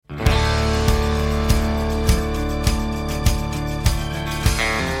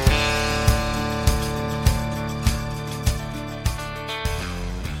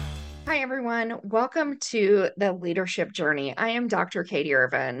everyone. Welcome to the Leadership Journey. I am Dr. Katie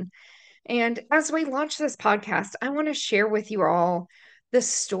Ervin. And as we launch this podcast, I want to share with you all the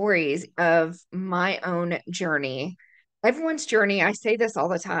stories of my own journey. Everyone's journey, I say this all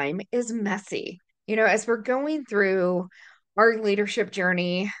the time, is messy. As we're going through our leadership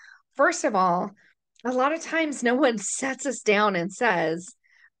journey, first of all, a lot of times no one sets us down and says,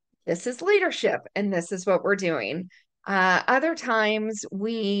 this is leadership and this is what we're doing. Other times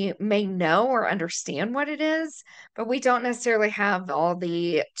we may know or understand what it is, but we don't necessarily have all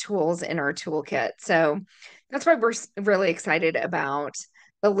the tools in our toolkit. So that's why we're really excited about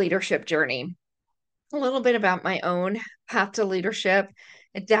the leadership journey. A little bit about my own path to leadership.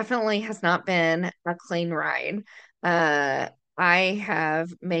 It definitely has not been a clean ride. Uh, I have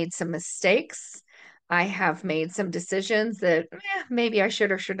made some mistakes. I have made some decisions that maybe I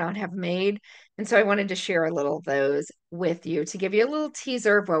should or should not have made. And so I wanted to share a little of those with you to give you a little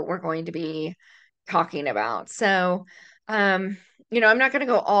teaser of what we're going to be talking about. So, um, I'm not going to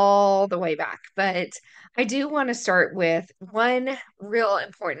go all the way back, but I do want to start with one real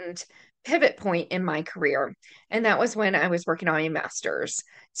important pivot point in my career. And that was when I was working on a master's.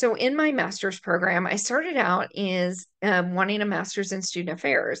 So in my master's program, I started out as wanting a master's in student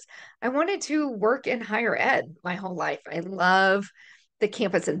affairs. I wanted to work in higher ed my whole life. I love the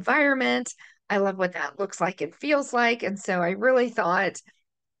campus environment. I love what that looks like and feels like. And so I really thought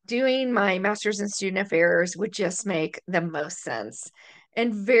doing my master's in student affairs would just make the most sense.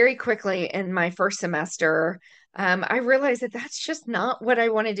 And very quickly in my first semester, I realized that that's just not what I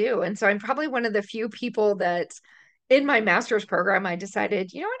want to do. And so I'm probably one of the few people that in my master's program, I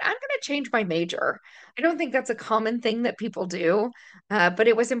decided, you know what, I'm going to change my major. I don't think that's a common thing that people do, but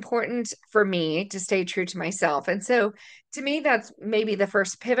it was important for me to stay true to myself. And so to me, that's maybe the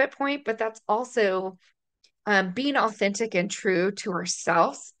first pivot point, but that's also being authentic and true to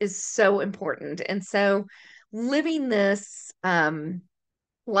ourselves is so important. And so living this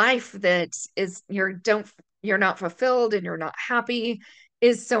life that is you're not fulfilled and you're not happy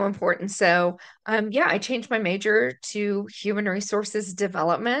is so important. So yeah, I changed my major to human resources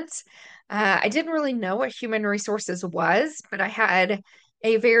development. I didn't really know what human resources was, but I had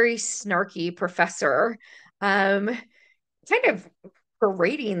a very snarky professor um, kind of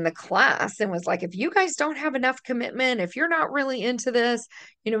berating the class and was like, if you guys don't have enough commitment, if you're not really into this,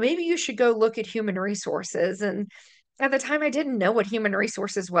 maybe you should go look at human resources. And at the time, I didn't know what human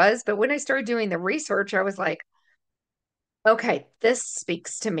resources was. But when I started doing the research, I was like, okay, this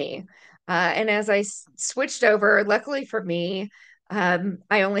speaks to me. And as I switched over, luckily for me,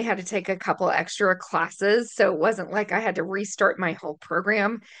 I only had to take a couple extra classes. So it wasn't like I had to restart my whole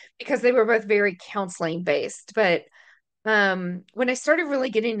program because they were both very counseling based. But when I started really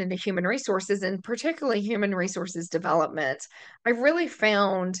getting into human resources and particularly human resources development, I really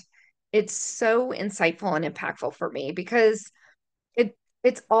found it's so insightful and impactful for me because it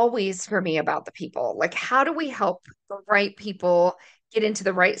it's always for me about the people. Like, how do we help the right people get into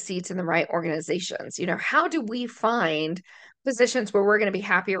the right seats in the right organizations? How do we find positions where we're going to be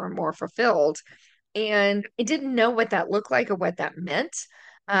happier and more fulfilled? And I didn't know what that looked like or what that meant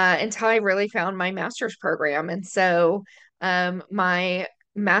until I really found my master's program. And so my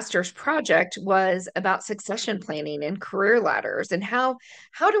master's project was about succession planning and career ladders and how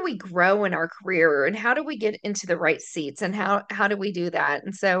do we grow in our career and how do we get into the right seats and how do we do that?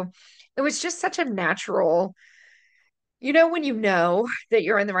 And so it was just such a natural, when you know that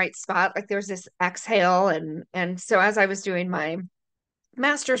you're in the right spot, like there's this exhale. And so as I was doing my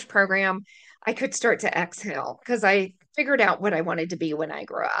master's program, I could start to exhale because I figured out what I wanted to be when I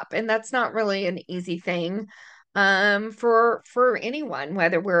grew up. And that's not really an easy thing for anyone,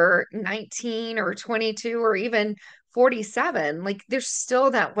 whether we're 19 or 22 or even 47. Like there's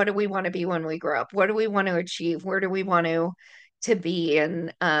still that what do we want to be when we grow up? What do we want to achieve? Where do we want to be?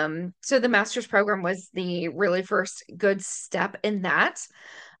 And so the master's program was the really first good step in that.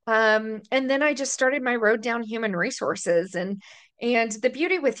 And then I just started my road down human resources. And the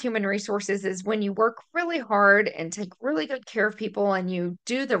beauty with human resources is when you work really hard and take really good care of people and you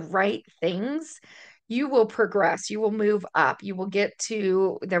do the right things, you will progress, you will move up, you will get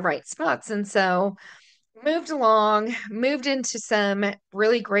to the right spots. And so moved along, moved into some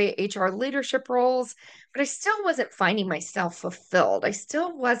really great HR leadership roles, but I still wasn't finding myself fulfilled. I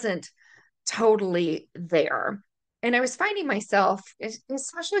still wasn't totally there. And I was finding myself,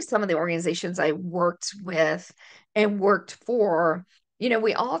 especially some of the organizations I worked with and worked for,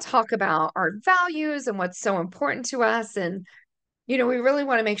 we all talk about our values and what's so important to us. And, we really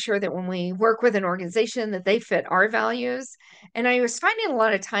want to make sure that when we work with an organization that they fit our values. And I was finding a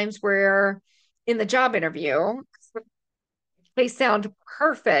lot of times where in the job interview, they sound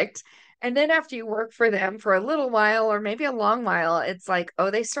perfect. And then after you work for them for a little while or maybe a long while, it's like, oh,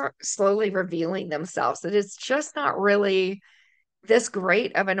 they start slowly revealing themselves that it's just not really this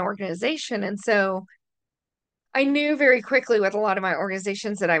great of an organization. And so I knew very quickly with a lot of my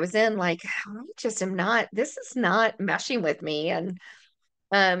organizations that I was in, like, I just am not, this is not meshing with me. And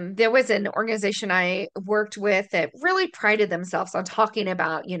there was an organization I worked with that really prided themselves on talking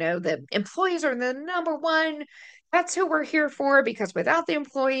about, the employees are the number one. That's who we're here for, because without the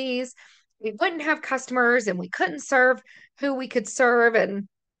employees, we wouldn't have customers and we couldn't serve who we could serve. And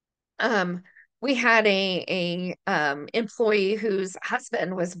um, we had a employee whose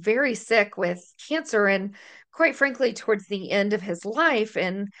husband was very sick with cancer, and quite frankly, towards the end of his life,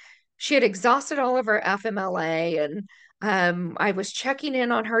 and she had exhausted all of her FMLA, and I was checking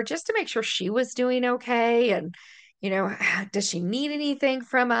in on her just to make sure she was doing okay, and does she need anything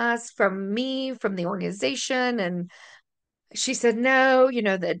from us, from me, from the organization? And she said, no,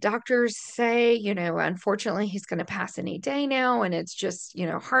 the doctors say, unfortunately, he's going to pass any day now, and it's just,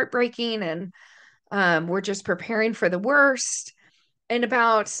 heartbreaking. And we're just preparing for the worst. And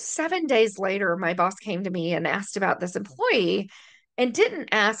about 7 days later, my boss came to me and asked about this employee and didn't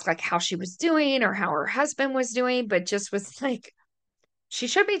ask like how she was doing or how her husband was doing, but just was like, she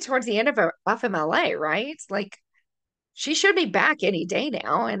should be towards the end of her FMLA, right? Like she should be back any day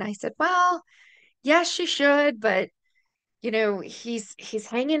now. And I said, well, yes, she should, but he's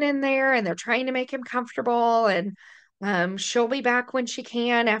hanging in there and they're trying to make him comfortable, and she'll be back when she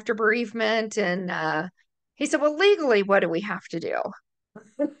can after bereavement. And he said, well, legally, what do we have to do?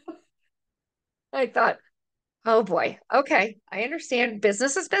 I thought, oh boy, okay, I understand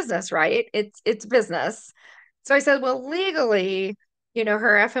business is business, right? It's business. So I said, well, legally,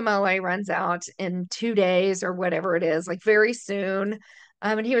 her FMLA runs out in 2 days or whatever it is, like very soon.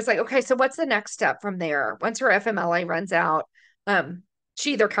 And he was like, okay, so what's the next step from there? Once her FMLA runs out,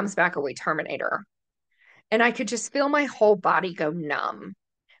 she either comes back or we terminate her. And I could just feel my whole body go numb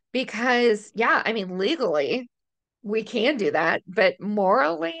because, yeah, I mean, legally, we can do that, but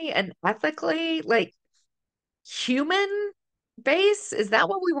morally and ethically, like human base, is that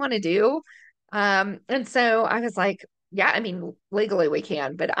what we want to do? And so I was like, yeah, I mean, legally we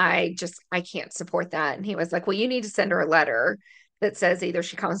can, but I can't support that. And he was like, well, you need to send her a letter that says either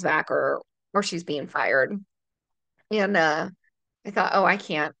she comes back or she's being fired. And I thought, oh, I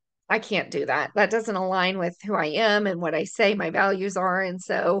can't do that. That doesn't align with who I am and what I say my values are. And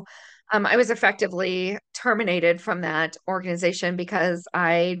so I was effectively terminated from that organization because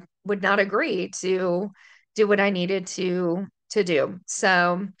I would not agree to do what I needed to do.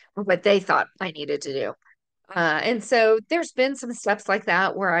 So, or what they thought I needed to do. And so there's been some steps like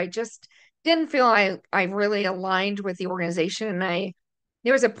that where I just didn't feel I really aligned with the organization. And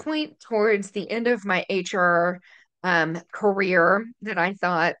there was a point towards the end of my HR career that I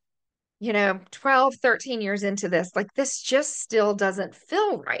thought, 12, 13 years into this, like this just still doesn't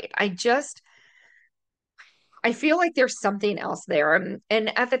feel right. I feel like there's something else there.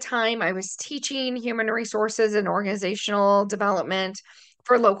 And at the time, I was teaching human resources and organizational development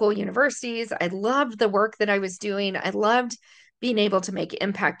for local universities. I loved the work that I was doing. I loved being able to make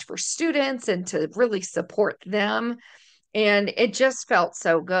impact for students and to really support them. And it just felt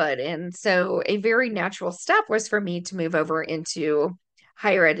so good. And so a very natural step was for me to move over into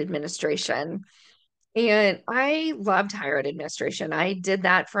higher ed administration. And I loved higher ed administration. I did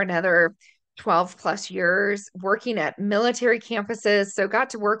that for another 12 plus years, working at military campuses. So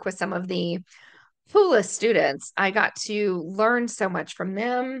got to work with some of the coolest students. I got to learn so much from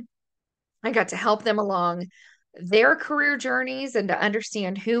them. I got to help them along their career journeys and to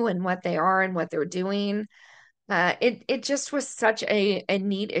understand who and what they are and what they're doing. It just was such a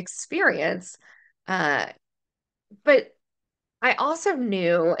neat experience. Uh, but I also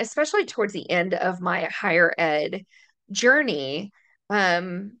knew, especially towards the end of my higher ed journey,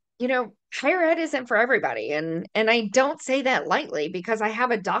 higher ed isn't for everybody. And I don't say that lightly because I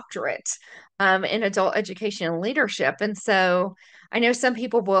have a doctorate in adult education and leadership. And so I know some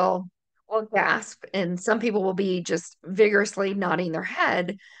people will gasp and some people will be just vigorously nodding their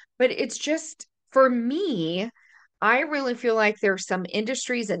head. But it's just for me, I really feel like there's some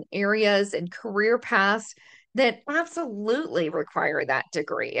industries and areas and career paths that absolutely require that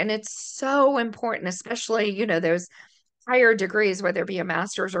degree. And it's so important, especially, those higher degrees, whether it be a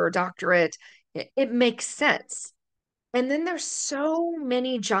master's or a doctorate, it makes sense. And then there's so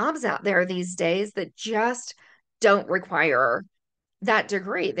many jobs out there these days that just don't require that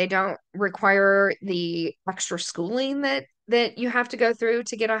degree. They don't require the extra schooling that you have to go through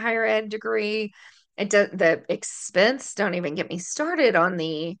to get a higher ed degree. The expense, don't even get me started on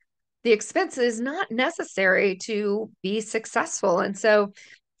the expense is not necessary to be successful. And so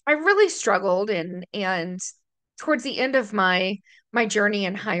I really struggled, and towards the end of my journey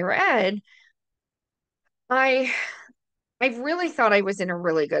in higher ed, I I really thought I was in a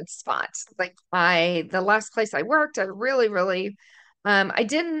really good spot. Like the last place I worked, I really, really, I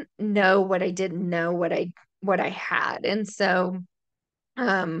didn't know what I didn't know what I had. And so,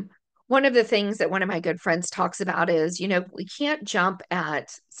 um, one of the things that one of my good friends talks about is, we can't jump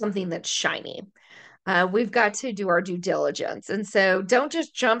at something that's shiny. We've got to do our due diligence. And so don't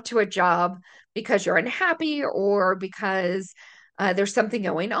just jump to a job because you're unhappy or because there's something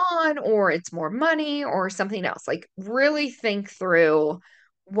going on or it's more money or something else. Like really think through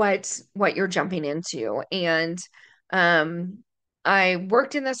what you're jumping into. And um, I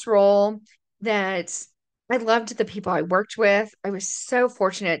worked in this role that I loved the people I worked with. I was so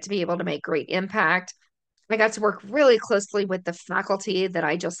fortunate to be able to make great impact. I got to work really closely with the faculty that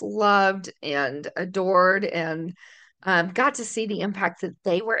I just loved and adored, and got to see the impact that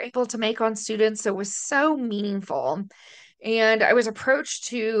they were able to make on students. So it was so meaningful. And I was approached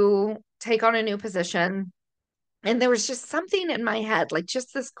to take on a new position, and there was just something in my head, like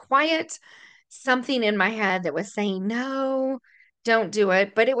just this quiet something in my head that was saying, no, don't do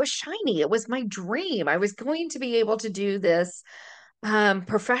it. But it was shiny. It was my dream. I was going to be able to do this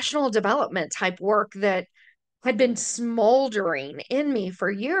professional development type work that had been smoldering in me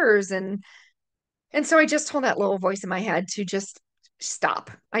for years. And so I just told that little voice in my head to just stop.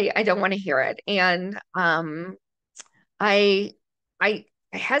 I don't want to hear it. And I I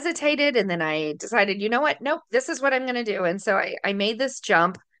I hesitated, and then I decided, you know what? Nope, this is what I'm going to do. And so I made this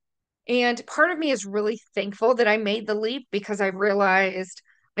jump. And part of me is really thankful that I made the leap because I realized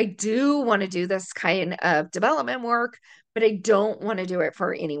I do want to do this kind of development work, but I don't want to do it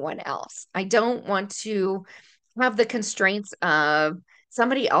for anyone else. I don't want to have the constraints of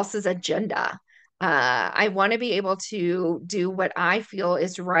somebody else's agenda. I want to be able to do what I feel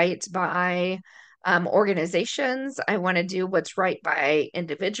is right by organizations. I want to do what's right by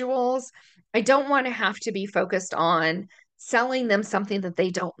individuals. I don't want to have to be focused on selling them something that they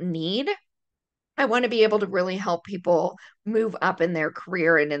don't need. I want to be able to really help people move up in their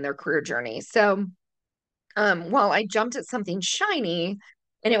career and in their career journey. So, while I jumped at something shiny,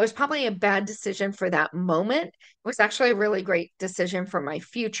 and it was probably a bad decision for that moment, it was actually a really great decision for my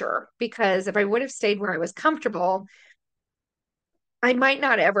future because if I would have stayed where I was comfortable, I might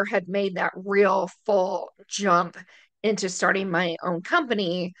not ever have made that real full jump into starting my own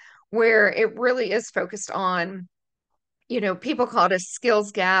company where it really is focused on, people call it a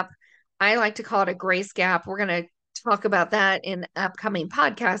skills gap. I like to call it a grace gap. We're going to talk about that in upcoming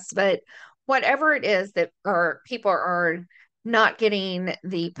podcasts, but whatever it is that our people are not getting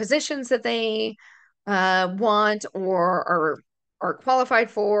the positions that they want or are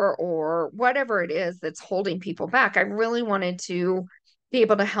qualified for, or whatever it is that's holding people back. I really wanted to be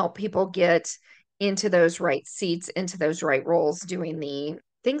able to help people get into those right seats, into those right roles, doing the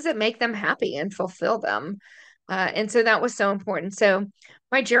things that make them happy and fulfill them. And so that was so important. So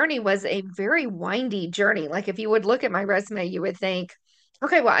my journey was a very windy journey. Like if you would look at my resume, you would think,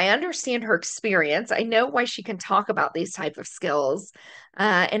 okay, well, I understand her experience. I know why she can talk about these type of skills.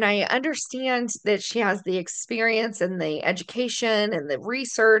 And I understand that she has the experience and the education and the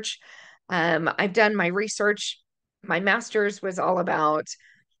research. I've done my research. My master's was all about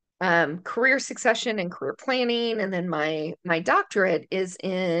career succession and career planning, and then my doctorate is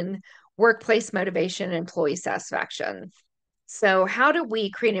in workplace motivation and employee satisfaction. So, how do we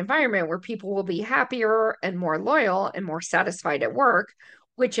create an environment where people will be happier and more loyal and more satisfied at work,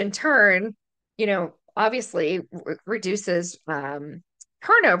 which in turn, obviously reduces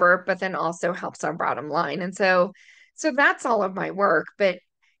turnover, but then also helps our bottom line. And so that's all of my work. But,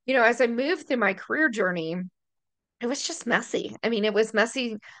 as I moved through my career journey, it was just messy. I mean, it was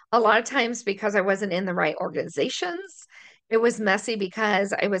messy a lot of times because I wasn't in the right organizations. It was messy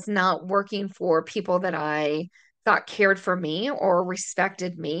because I was not working for people that I thought cared for me or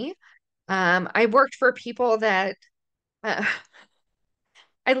respected me. I worked for people that uh,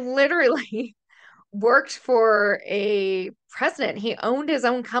 I literally worked for a president. He owned his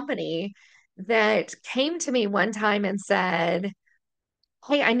own company that came to me one time and said,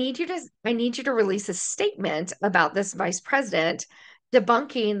 hey, I need you to release a statement about this vice president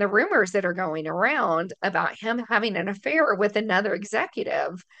debunking the rumors that are going around about him having an affair with another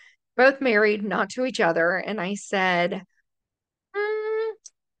executive, both married, not to each other. And I said, "Mm,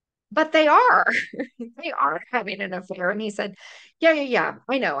 but they are. They are having an affair." And he said, yeah, yeah, yeah,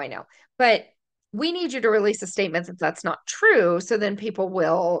 I know. But we need you to release a statement that that's not true. So then people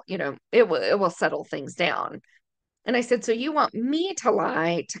will, it will settle things down. And I said, so you want me to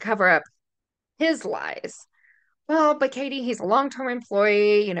lie to cover up his lies? well, but Katie, he's a long-term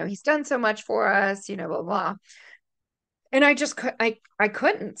employee, he's done so much for us, blah, blah. And I just I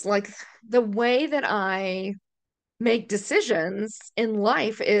couldn't. Like the way that I make decisions in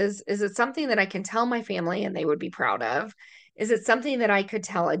life is it something that I can tell my family and they would be proud of? Is it something that I could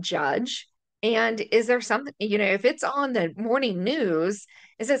tell a judge? And is there something, if it's on the morning news,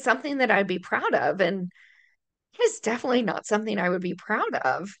 is it something that I'd be proud of? And it's definitely not something I would be proud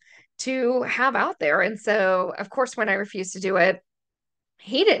of to have out there. And so, of course, when I refused to do it,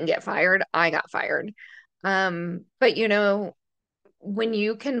 he didn't get fired, I got fired. But when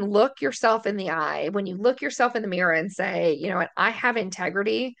you can look yourself in the eye, when you look yourself in the mirror and say, you know what, I have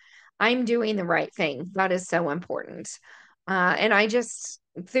integrity, I'm doing the right thing. That is so important. And I just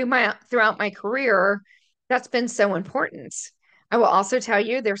throughout my career, that's been so important. I will also tell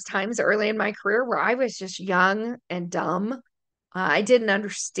you, there's times early in my career where I was just young and dumb. I didn't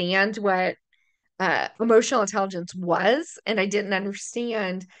understand what emotional intelligence was, and I didn't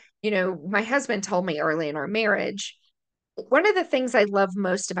understand. My husband told me early in our marriage, one of the things I love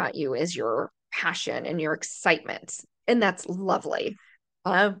most about you is your passion and your excitement, and that's lovely.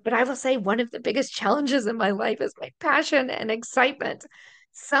 But I will say one of the biggest challenges in my life is my passion and excitement.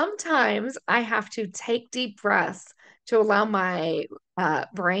 Sometimes I have to take deep breaths to allow my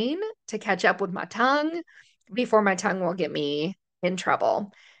brain to catch up with my tongue before my tongue will get me in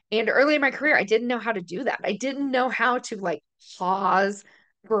trouble. And early in my career, I didn't know how to do that. I didn't know how to like pause,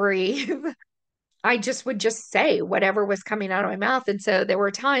 breathe, I just would just say whatever was coming out of my mouth. And so there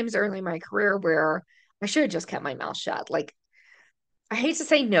were times early in my career where I should have just kept my mouth shut. Like, I hate to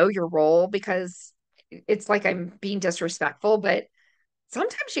say know your role because it's like I'm being disrespectful, but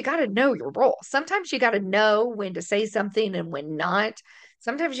sometimes you got to know your role. Sometimes you got to know when to say something and when not.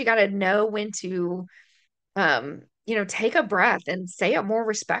 Sometimes you got to know when to, take a breath and say it more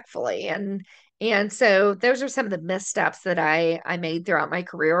respectfully. And so those are some of the missteps that I made throughout my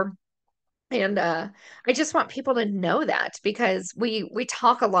career. And I just want people to know that because we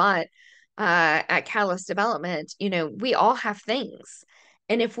talk a lot at Catalyst Development, we all have things.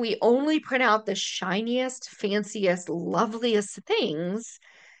 And if we only put out the shiniest, fanciest, loveliest things,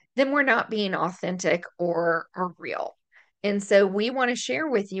 then we're not being authentic or real. And so we want to share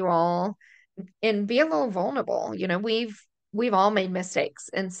with you all and be a little vulnerable. We've all made mistakes.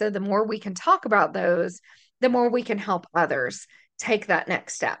 And so the more we can talk about those, the more we can help others take that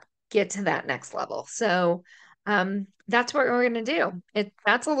next step, get to that next level. So that's what we're going to do.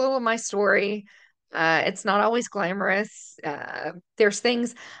 That's a little of my story. It's not always glamorous. There's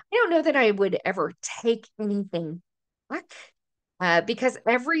things I don't know that I would ever take anything back because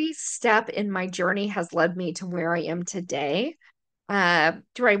every step in my journey has led me to where I am today.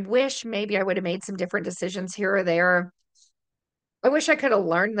 Do I wish maybe I would have made some different decisions here or there? I wish I could have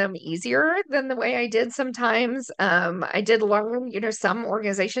learned them easier than the way I did sometimes. I did learn, some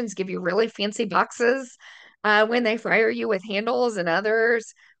organizations give you really fancy boxes when they fire you with handles, and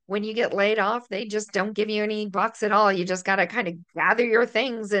others, when you get laid off, they just don't give you any box at all. You just got to kind of gather your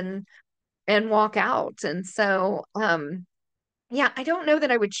things and walk out. And so, yeah, I don't know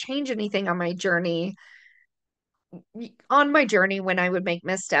that I would change anything on my journey when I would make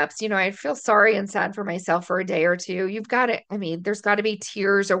missteps, I'd feel sorry and sad for myself for a day or two. You've got to, I mean, there's got to be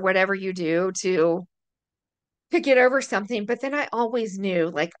tears or whatever you do to get over something. But then I always knew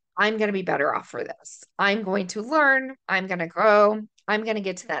like I'm going to be better off for this. I'm going to learn, I'm going to grow, I'm going to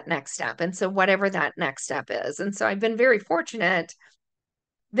get to that next step. And so whatever that next step is. And so I've been very fortunate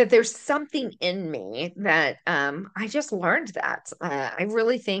that there's something in me that I just learned that. I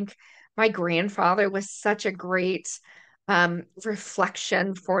really think my grandfather was such a great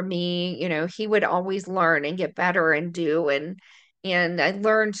reflection for me. He would always learn and get better and do and I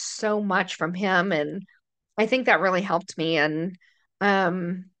learned so much from him, and I think that really helped me. And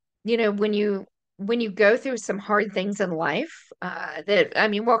um, when you go through some hard things in life, that I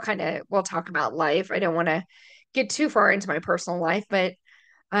mean, we'll talk about life. I don't want to get too far into my personal life, but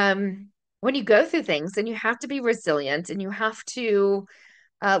when you go through things, then you have to be resilient and you have to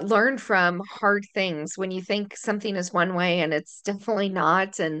learn from hard things when you think something is one way and it's definitely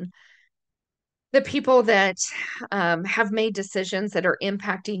not. And the people that have made decisions that are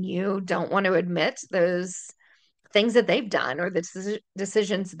impacting you don't want to admit those things that they've done or the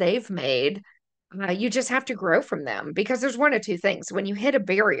decisions they've made. You just have to grow from them because there's one of two things. When you hit a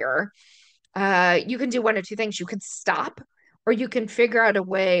barrier, you can do one of two things. You can stop, or you can figure out a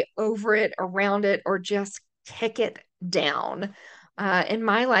way over it, around it, or just kick it down. In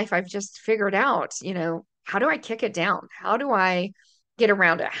my life, I've just figured out, how do I kick it down? How do I get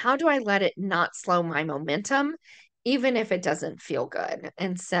around it? How do I let it not slow my momentum, even if it doesn't feel good?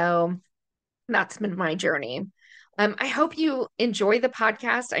 And so that's been my journey. I hope you enjoy the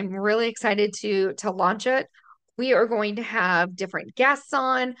podcast. I'm really excited to launch it. We are going to have different guests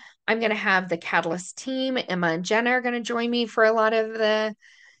on. I'm going to have the Catalyst team. Emma and Jenna are going to join me for a lot of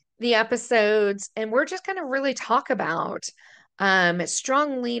the episodes, and we're just going to really talk about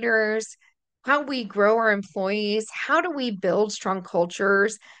strong leaders, how we grow our employees, how do we build strong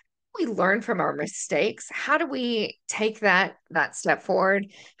cultures, we learn from our mistakes, how do we take that step forward,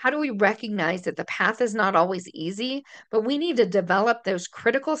 how do we recognize that the path is not always easy, but we need to develop those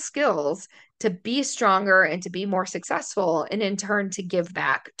critical skills to be stronger and to be more successful, and in turn to give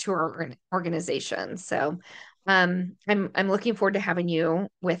back to our organization. So I'm looking forward to having you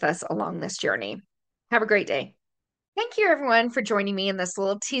with us along this journey. Have a great day. Thank you, everyone, for joining me in this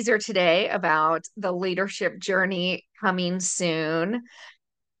little teaser today about the leadership journey coming soon.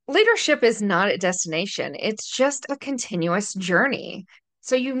 Leadership is not a destination, it's just a continuous journey.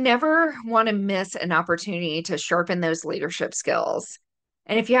 So you never want to miss an opportunity to sharpen those leadership skills.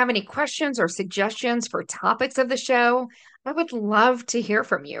 And if you have any questions or suggestions for topics of the show, I would love to hear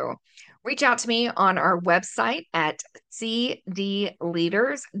from you. Reach out to me on our website at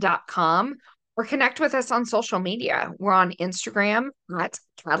cdleaders.com or connect with us on social media. We're on Instagram at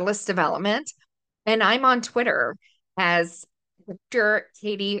Catalyst Development, and I'm on Twitter as Dr.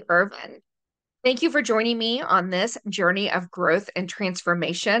 Katie Ervin. Thank you for joining me on this journey of growth and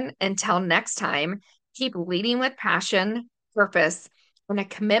transformation. Until next time, keep leading with passion, purpose, and a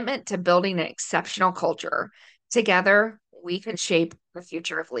commitment to building an exceptional culture. Together, we can shape the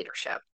future of leadership.